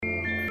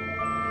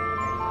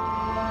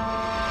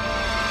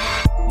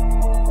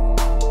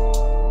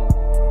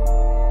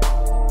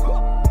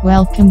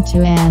Welcome to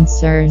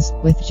Answers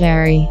with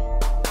Jerry.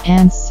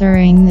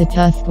 Answering the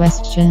tough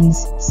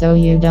questions so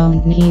you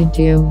don't need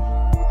to.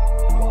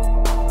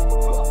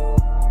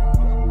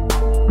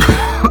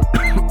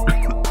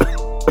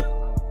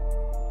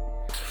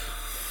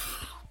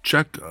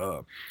 Check.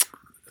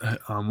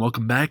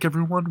 Welcome back,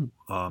 everyone.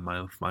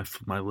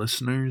 My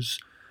listeners.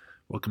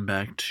 Welcome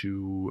back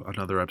to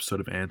another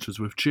episode of Answers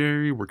with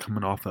Jerry. We're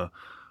coming off a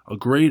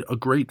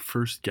great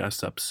first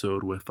guest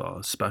episode with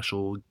a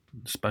special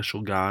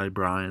guy,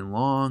 Brian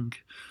Long.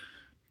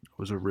 It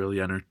was a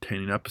really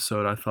entertaining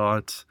episode, I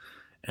thought,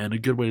 and a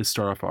good way to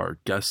start off our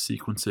guest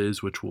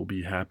sequences, which will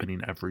be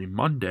happening every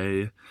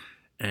Monday,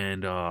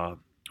 and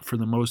for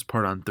the most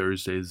part on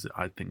Thursdays,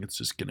 I think it's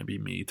just going to be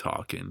me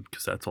talking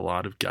because that's a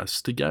lot of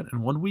guests to get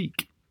in 1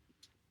 week.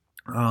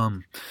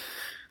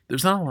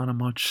 There's not a lot of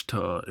much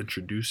to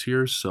introduce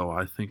here, so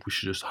I think we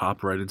should just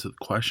hop right into the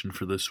question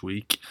for this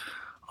week.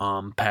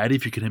 Patty,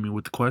 if you could hit me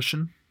with the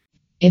question.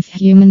 If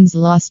humans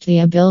lost the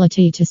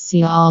ability to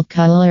see all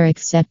color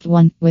except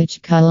one,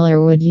 which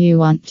color would you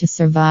want to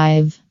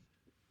survive?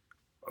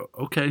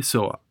 Okay,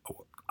 so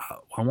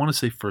I want to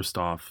say first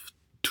off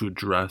to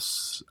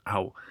address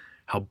how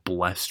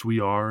blessed we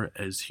are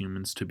as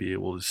humans to be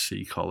able to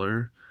see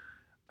color.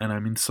 And I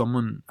mean,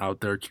 someone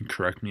out there can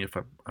correct me if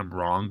I'm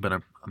wrong, but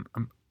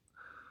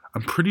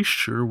I'm pretty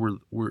sure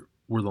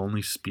we're the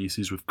only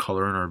species with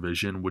color in our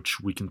vision,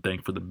 which we can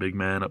thank for the big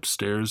man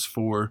upstairs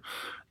for,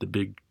 the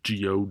big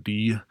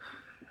God.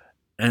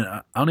 And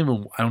I don't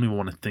even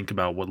want to think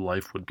about what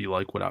life would be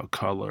like without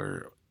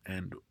color.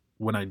 And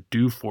when I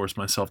do force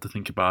myself to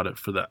think about it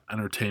for the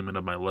entertainment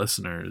of my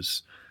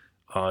listeners,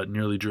 it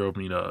nearly drove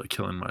me to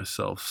killing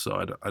myself.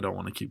 So I don't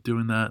want to keep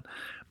doing that.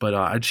 But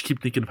I just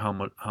keep thinking of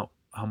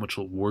how much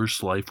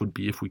worse life would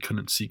be if we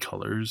couldn't see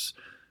colors.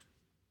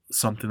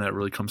 Something that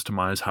really comes to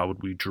mind is how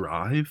would we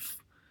drive?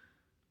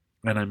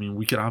 And I mean,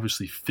 we could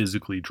obviously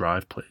physically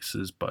drive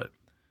places, but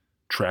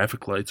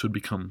traffic lights would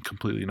become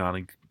completely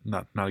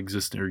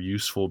non-existent or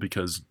useful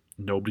because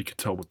nobody could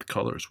tell what the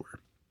colors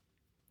were.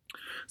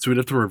 So we'd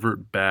have to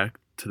revert back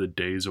to the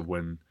days of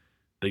when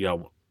they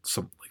got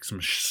some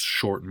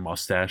short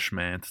mustache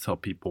man to tell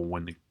people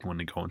when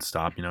to go and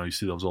stop. You know, you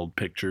see those old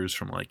pictures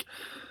from like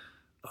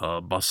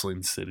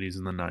bustling cities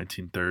in the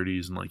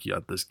 1930s, and like you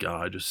got this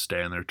guy just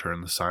standing there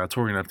turning the sign. That's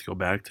what we're gonna have to go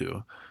back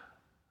to.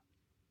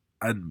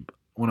 And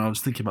when I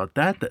was thinking about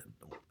that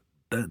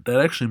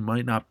actually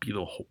might not be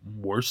the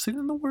worst thing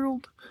in the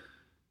world,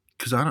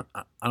 because I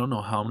don't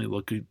know how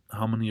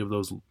many of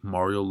those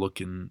Mario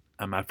looking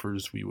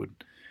MFers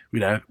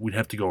we'd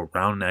have to go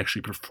around and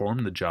actually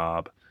perform the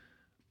job.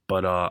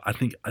 But I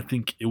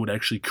think it would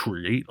actually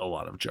create a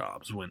lot of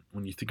jobs when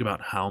you think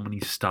about how many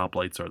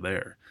stoplights are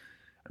there.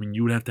 I mean,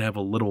 you would have to have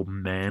a little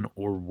man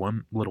or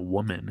one little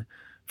woman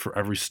for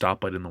every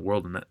stoplight in the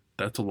world, and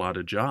that's a lot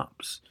of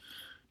jobs.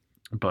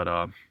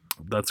 But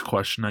that's a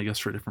question, I guess,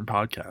 for a different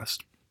podcast.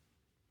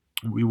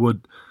 We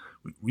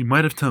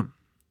might have to,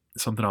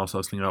 something else I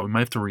was thinking about, we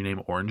might have to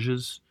rename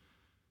oranges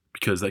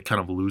because that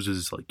kind of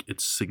loses like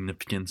its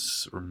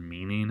significance or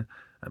meaning.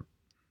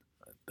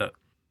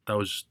 That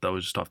was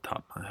just off the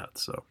top of my head.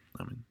 So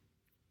I mean,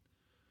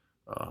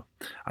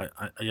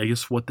 I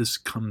guess what this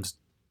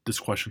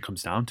question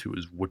comes down to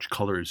is which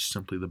color is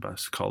simply the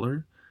best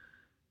color.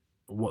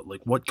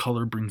 What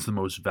color brings the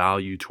most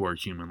value to our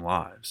human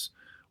lives?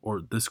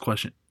 Or this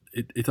question,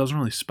 it doesn't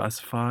really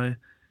specify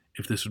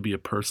if this would be a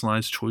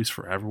personalized choice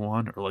for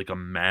everyone or like a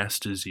mass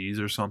disease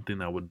or something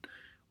that would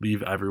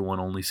leave everyone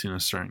only seeing a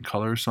certain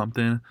color or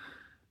something.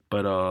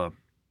 But I'm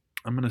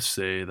going to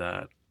say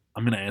that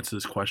I'm going to answer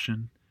this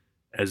question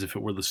as if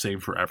it were the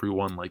same for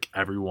everyone, like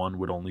everyone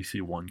would only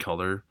see one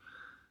color.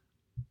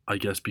 I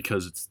guess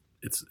because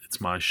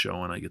it's my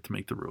show and I get to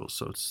make the rules,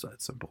 so it's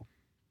that simple.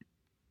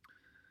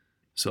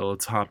 So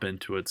let's hop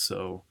into it.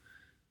 So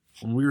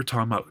when we were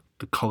talking about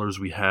the colors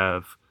we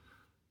have,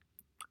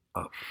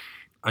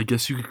 I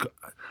guess you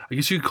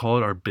could call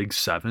it our big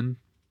seven.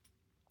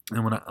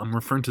 And when I'm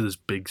referring to this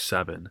big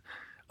seven,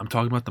 I'm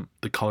talking about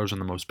the colors on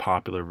the most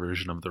popular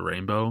version of the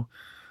rainbow.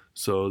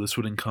 So this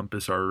would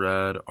encompass our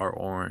red, our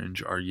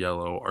orange, our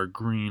yellow, our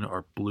green,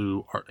 our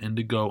blue, our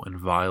indigo, and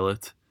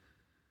violet.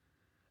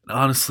 And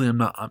honestly, I'm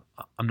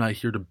not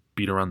here to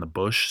beat around the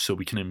bush, so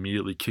we can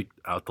immediately kick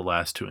out the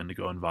last two,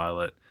 indigo and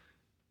violet.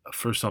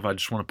 First off, I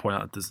just want to point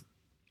out this.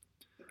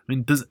 I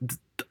mean,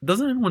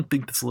 doesn't anyone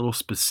think that's a little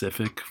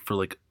specific for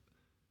like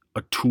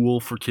a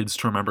tool for kids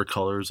to remember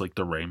colors like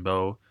the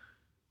rainbow?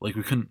 Like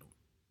we couldn't.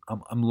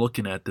 I'm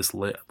looking at this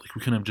like we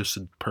couldn't have just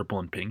said purple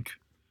and pink.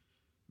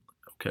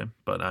 Okay,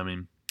 but I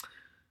mean,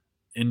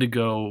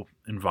 indigo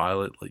and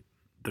violet, like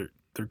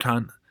they're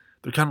kind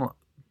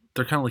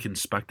of like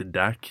Inspector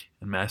Deck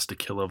and Master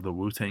Killer of the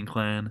Wu-Tang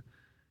Clan.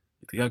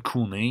 They got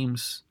cool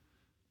names,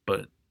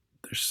 but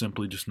they're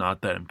simply just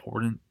not that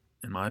important,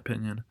 in my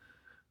opinion.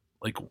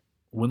 Like,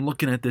 when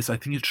looking at this, I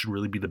think it should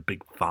really be the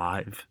big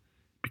five,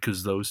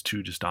 because those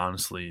two just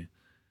honestly,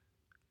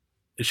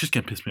 it's just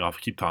going to piss me off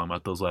to keep talking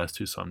about those last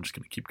two, so I'm just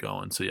going to keep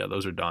going. So yeah,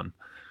 those are done.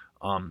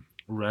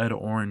 red,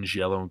 orange,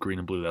 yellow, green,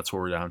 and blue. That's what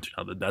we're down to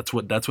now. That's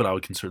what I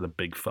would consider the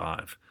big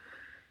five.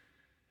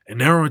 And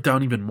narrow it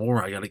down even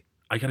more.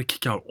 I gotta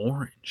kick out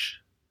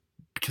orange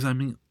because I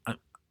mean,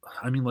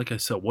 like I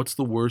said, what's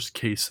the worst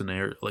case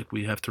scenario? Like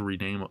we have to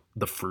rename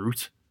the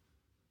fruit.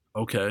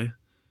 Okay,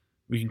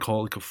 we can call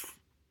it like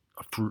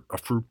a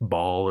fruit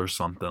ball or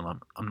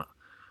something.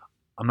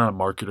 I'm not a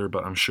marketer,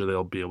 but I'm sure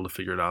they'll be able to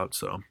figure it out.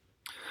 So,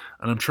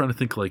 and I'm trying to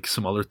think like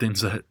some other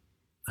things that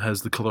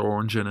has the color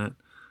orange in it.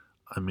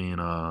 I mean,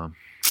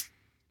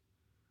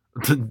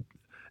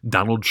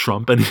 Donald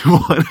Trump,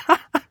 anyone?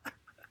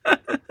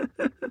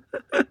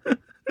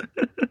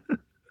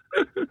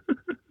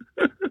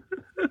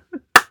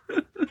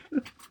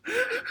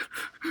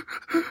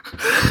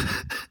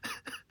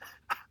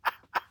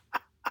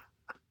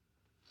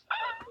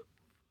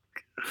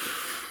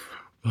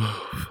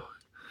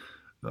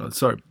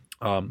 Sorry,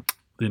 the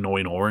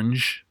annoying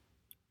orange,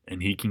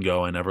 and he can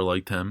go. I never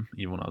liked him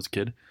even when I was a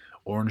kid.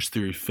 Orange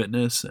Theory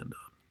Fitness, and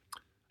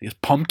I guess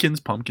pumpkins.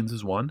 Pumpkins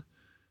is one.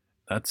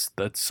 That's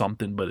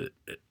something, but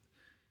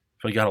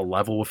if I got a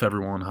level with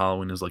everyone,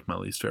 Halloween is like my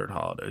least favorite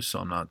holiday, so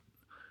I'm not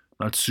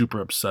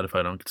super upset if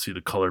I don't see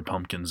the colored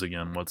pumpkins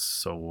again.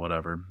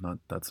 Whatever. Not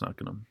That's not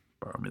gonna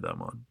bother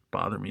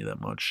me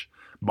that much,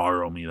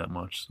 borrow me that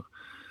much. So.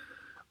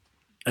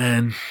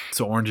 And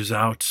so orange is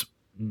out.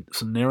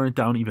 So narrowing it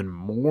down even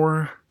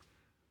more,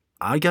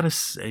 I gotta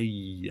say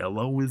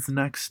yellow is the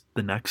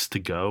next to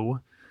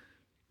go.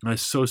 I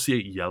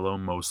associate yellow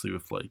mostly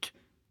with like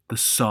the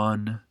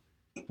sun,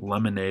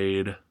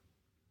 lemonade,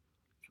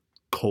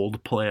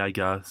 Coldplay, I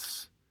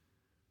guess.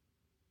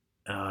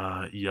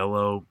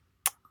 Yellow.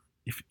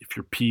 If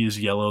your pee is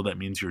yellow, that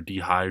means you're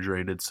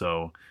dehydrated.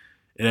 So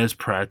it has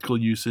practical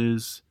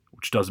uses,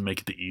 which doesn't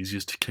make it the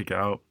easiest to kick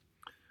out.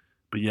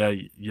 But yeah,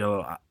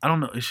 yellow. I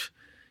don't know. It's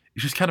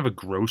just kind of a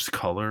gross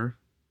color.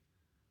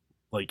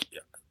 Like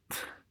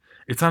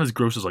it's not as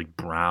gross as like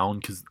brown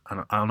because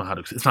I don't know how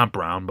to. It's not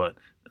brown, but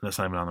that's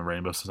not even on the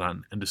rainbow, so it's not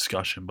in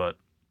discussion. But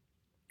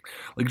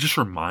like, it just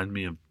remind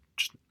me of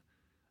just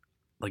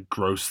like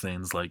gross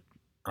things, like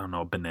I don't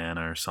know,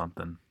 banana or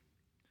something.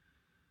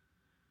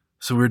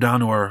 So we're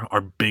down to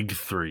our big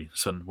three.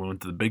 So we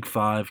went to the big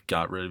five,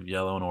 got rid of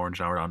yellow and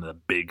orange. Now we're down to the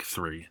big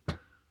three: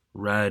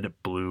 red,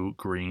 blue,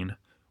 green.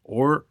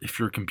 Or if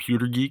you're a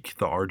computer geek,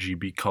 the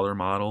RGB color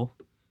model,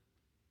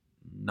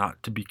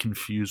 not to be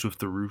confused with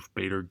the Ruth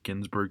Bader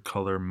Ginsburg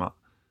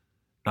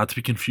not to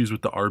be confused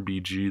with the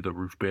RBG, the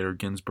Ruth Bader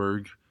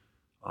Ginsburg,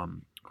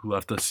 who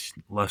left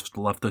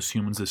us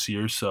humans this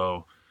year.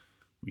 So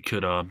we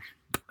could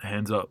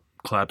hands up,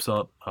 claps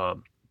up,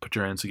 put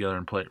your hands together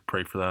and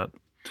pray for that.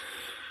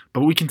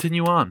 But we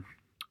continue on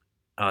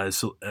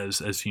as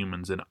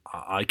humans, and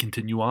I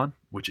continue on,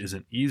 which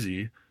isn't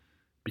easy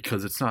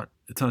because it's not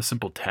a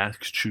simple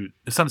task.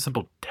 It's not a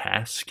simple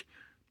task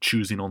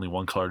choosing only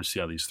one color to see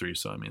out of these three.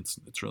 So I mean,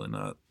 it's really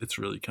not. It's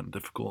really kind of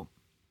difficult.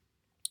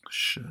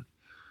 Shit.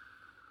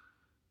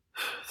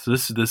 So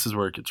this is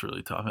where it gets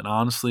really tough. And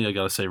honestly, I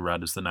gotta say,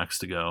 red is the next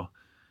to go.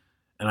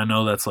 And I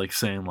know that's like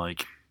saying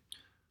like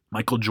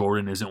Michael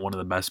Jordan isn't one of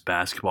the best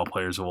basketball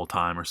players of all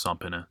time or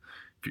something.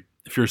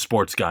 If you're a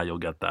sports guy, you'll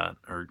get that,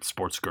 or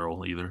sports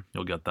girl either,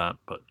 you'll get that.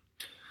 But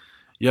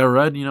yeah,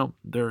 red.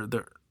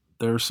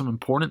 There are some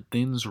important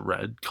things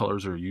red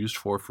colors are used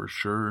for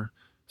sure.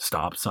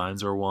 Stop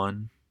signs are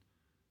one.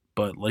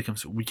 But like I'm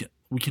saying, we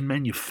can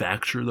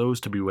manufacture those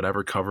to be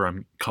whatever color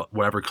I'm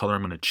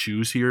going to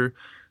choose here.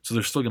 So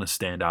they're still going to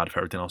stand out if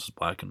everything else is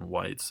black and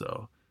white.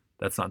 So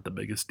that's not the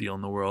biggest deal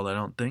in the world, I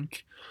don't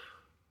think.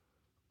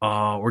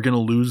 We're going to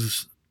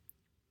lose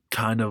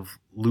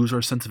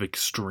our sense of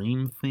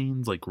extreme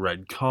things like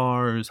red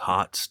cars,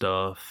 hot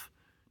stuff,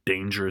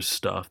 dangerous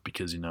stuff,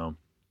 because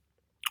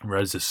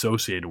red is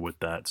associated with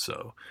that.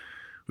 So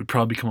we'd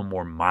probably become a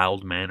more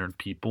mild mannered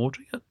people,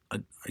 which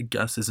I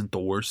guess isn't the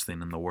worst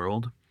thing in the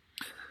world.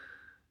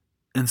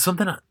 And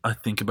something I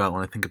think about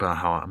when I think about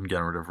how I'm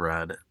getting rid of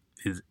red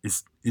is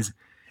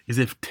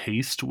if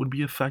taste would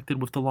be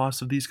affected with the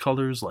loss of these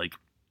colors, like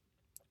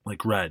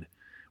red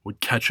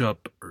would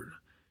ketchup or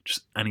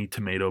just any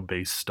tomato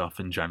based stuff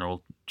in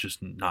general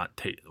just not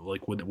taste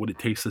like would it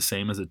taste the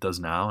same as it does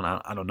now? And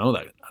I don't know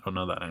that. I don't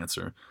know that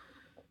answer.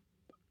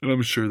 And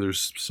I'm sure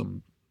there's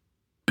some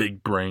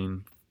big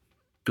brain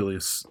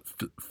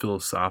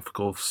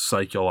philosophical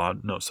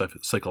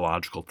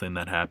psychological thing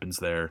that happens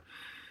there,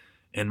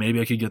 and maybe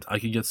I could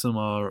get some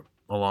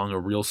along a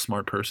real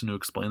smart person to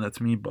explain that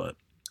to me, but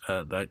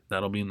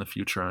that'll be in the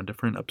future on a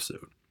different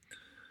episode.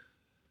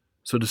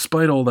 So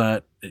despite all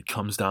that, it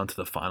comes down to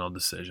the final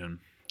decision,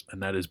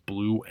 and that is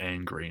blue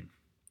and green.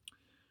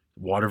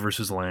 Water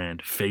versus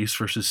land, face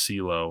versus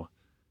CeeLo.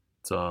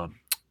 It's a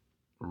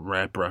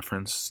rap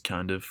reference,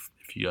 kind of.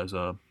 If you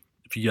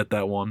get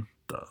that one,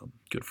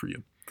 good for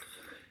you.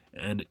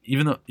 And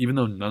even though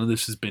none of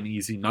this has been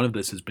easy,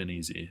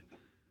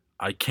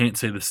 I can't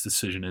say this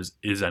decision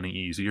is any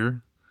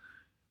easier.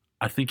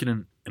 I think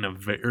in a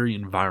very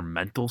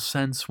environmental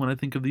sense when I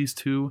think of these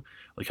two,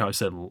 like how I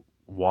said,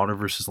 water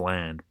versus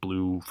land,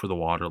 blue for the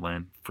water,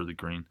 land for the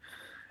green.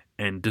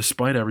 And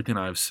despite everything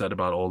I've said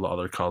about all the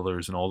other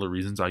colors and all the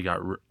reasons I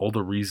got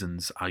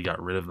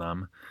rid of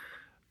them,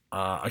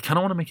 I kind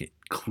of want to make it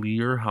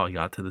clear how I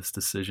got to this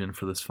decision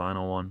for this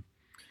final one.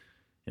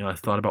 I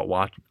thought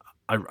about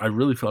I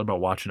really thought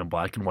about watching a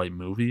black and white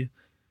movie,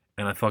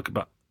 and I fucked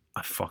about,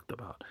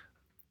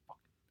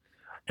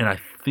 and I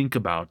think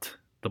about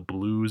the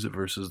blues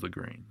versus the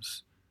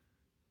greens.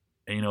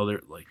 And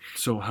they're like,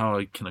 so how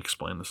I can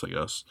explain this, I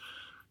guess,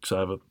 because I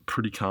have a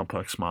pretty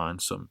complex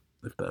mind. So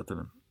if that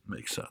didn't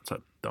make sense,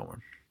 don't worry.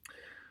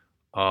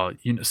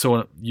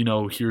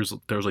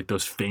 There's like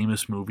those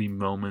famous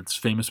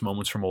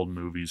moments from old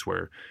movies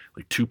where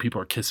like two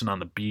people are kissing on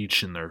the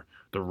beach and they're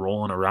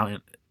rolling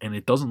around, and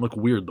it doesn't look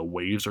weird. The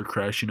waves are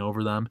crashing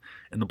over them.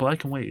 In the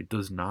black and white, it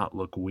does not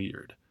look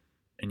weird.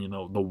 And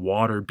the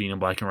water being in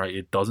black and white,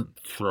 it doesn't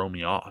throw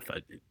me off.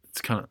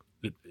 It's kind of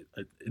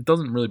it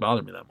doesn't really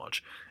bother me that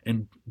much.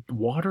 And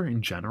water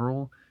in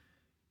general,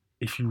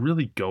 if you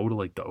really go to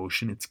like the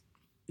ocean, it's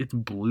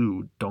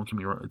blue. Don't get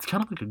me wrong. It's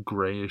kind of like a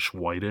grayish,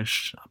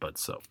 whitish, but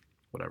so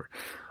whatever.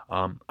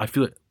 I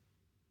feel like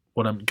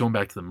when I'm going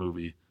back to the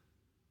movie,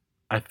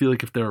 I feel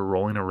like if they were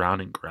rolling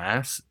around in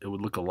grass, it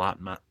would look a lot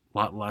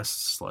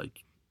less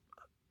like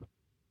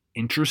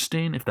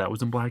interesting if that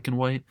was in black and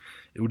white.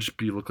 It would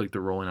just look like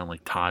they're rolling on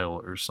like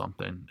tile or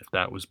something if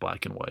that was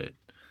black and white.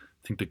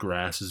 I think the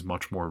grass is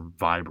much more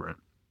vibrant.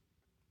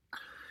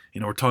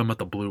 We're talking about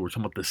the blue. We're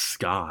talking about the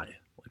sky.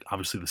 Like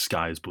obviously the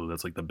sky is blue.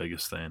 That's like the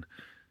biggest thing.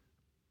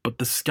 But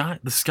the sky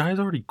is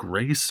already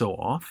gray so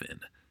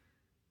often.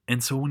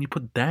 And so when you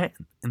put that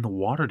in the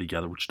water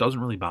together, which doesn't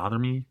really bother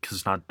me because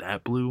it's not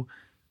that blue,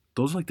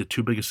 those are like the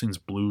two biggest things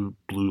blue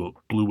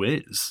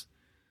is.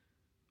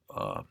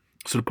 So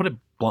to put it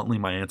bluntly,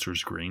 my answer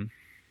is green.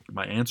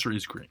 My answer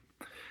is green.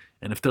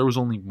 And if there was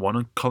only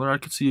one color I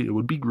could see, it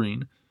would be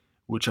green,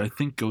 which I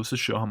think goes to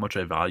show how much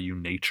I value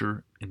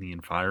nature and the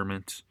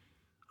environment.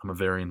 I'm a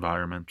very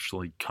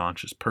environmentally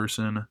conscious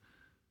person.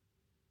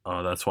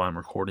 That's why I'm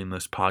recording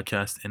this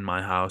podcast in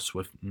my house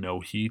with no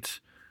heat.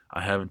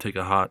 I haven't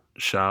taken a hot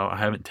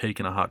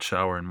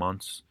shower in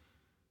months.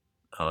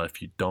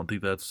 If you don't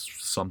think that's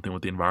something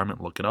with the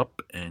environment, look it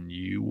up, and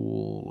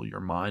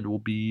your mind will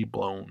be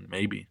blown.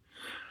 Maybe.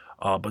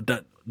 But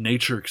that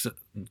nature,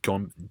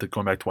 going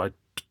back to why I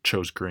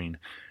chose green,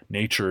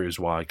 nature is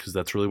why, because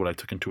that's really what I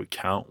took into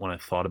account when I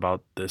thought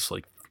about this.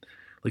 Like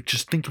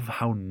just think of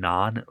how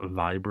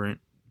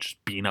non-vibrant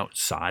just being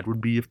outside would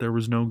be if there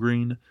was no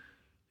green.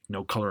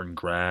 No color in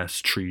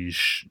grass,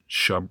 trees,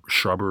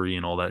 shrubbery,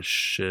 and all that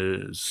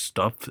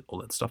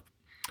stuff.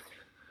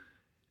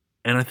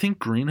 And I think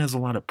green has a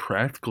lot of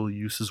practical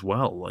use as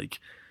well. Like,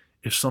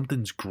 if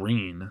something's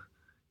green,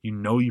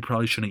 you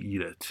probably shouldn't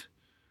eat it.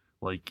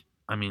 Like,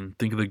 I mean,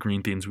 think of the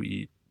green things we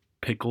eat.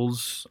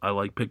 Pickles, I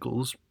like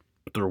pickles,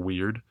 but they're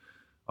weird.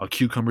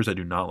 Cucumbers, I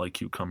do not like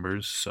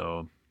cucumbers,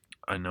 so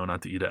I know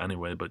not to eat it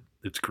anyway, but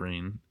it's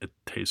green. It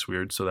tastes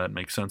weird, so that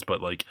makes sense.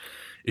 But like,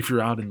 if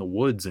you're out in the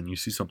woods and you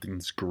see something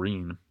that's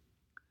green,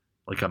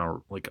 like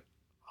on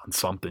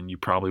something, you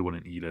probably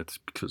wouldn't eat it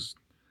because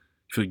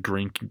I feel like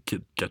green can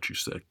get you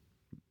sick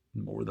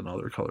more than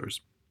other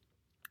colors.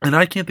 And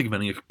I can't think of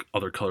any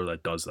other color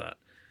that does that.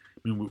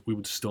 I mean, we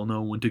would still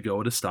know when to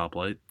go at a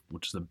stoplight,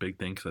 which is a big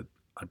thing because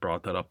I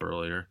brought that up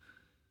earlier.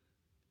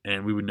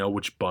 And we would know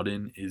which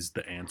button is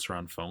the answer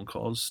on phone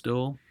calls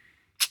still.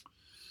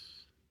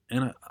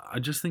 And I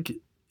just think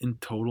in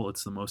total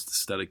it's the most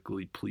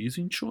aesthetically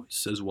pleasing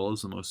choice as well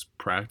as the most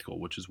practical,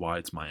 which is why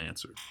it's my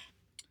answer.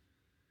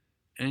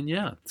 And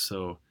yeah,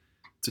 so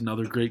it's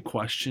another great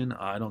question.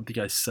 I don't think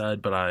I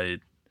said, but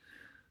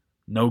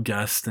no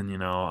guest, and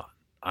no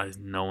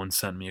one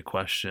sent me a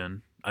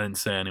question. I didn't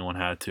say anyone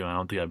had to. I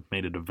don't think I've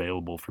made it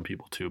available for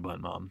people to, but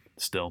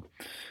still.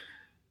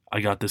 I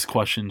got this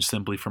question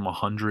simply from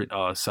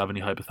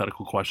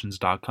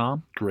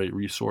 170hypotheticalquestions.com. Great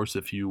resource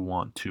if you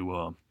want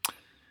to,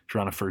 if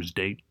you're on a first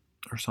date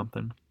or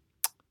something,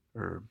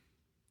 or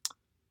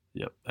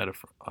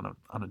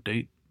on a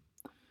date.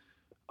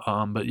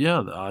 But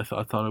yeah, I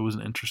thought it was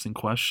an interesting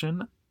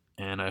question,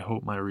 and I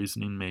hope my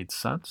reasoning made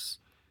sense.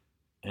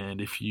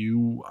 And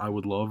I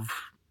would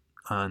love,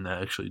 and I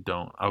actually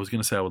don't. I was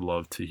gonna say I would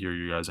love to hear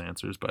you guys'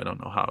 answers, but I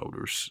don't know how I would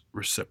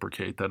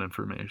reciprocate that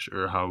information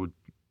or how I would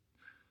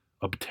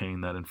obtain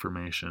that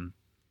information.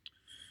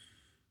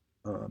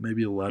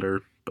 Maybe a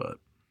letter, but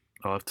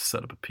I'll have to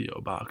set up a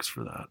P.O. box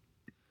for that.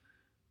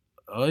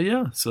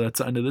 Yeah, so that's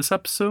the end of this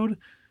episode.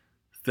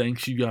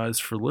 Thanks you guys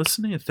for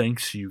listening.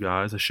 Thanks you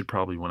guys.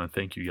 When I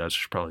thank you guys, I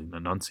should probably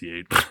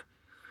enunciate.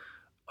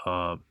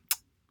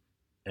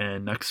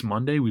 And next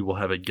Monday, we will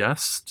have a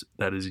guest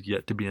that is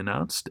yet to be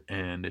announced.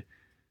 And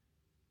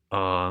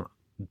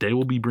they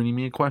will be bringing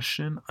me a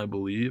question, I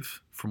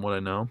believe, from what I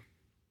know.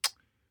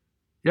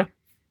 Yeah.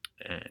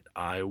 And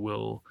I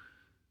will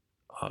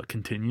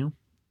continue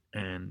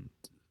and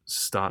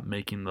stop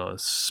making the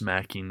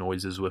smacking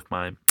noises with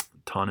my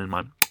tongue and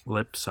my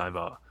lips. A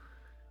lot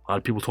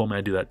of people told me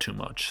I do that too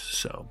much,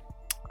 so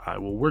I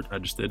will work. I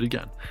just did it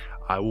again.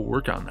 I will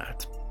work on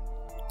that.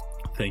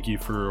 Thank you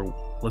for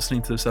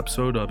listening to this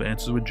episode of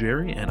Answers with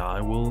Jerry, and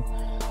I will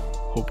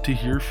hope to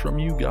hear from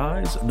you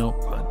guys. No,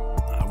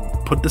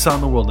 put this out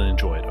in the world and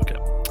enjoy it. Okay.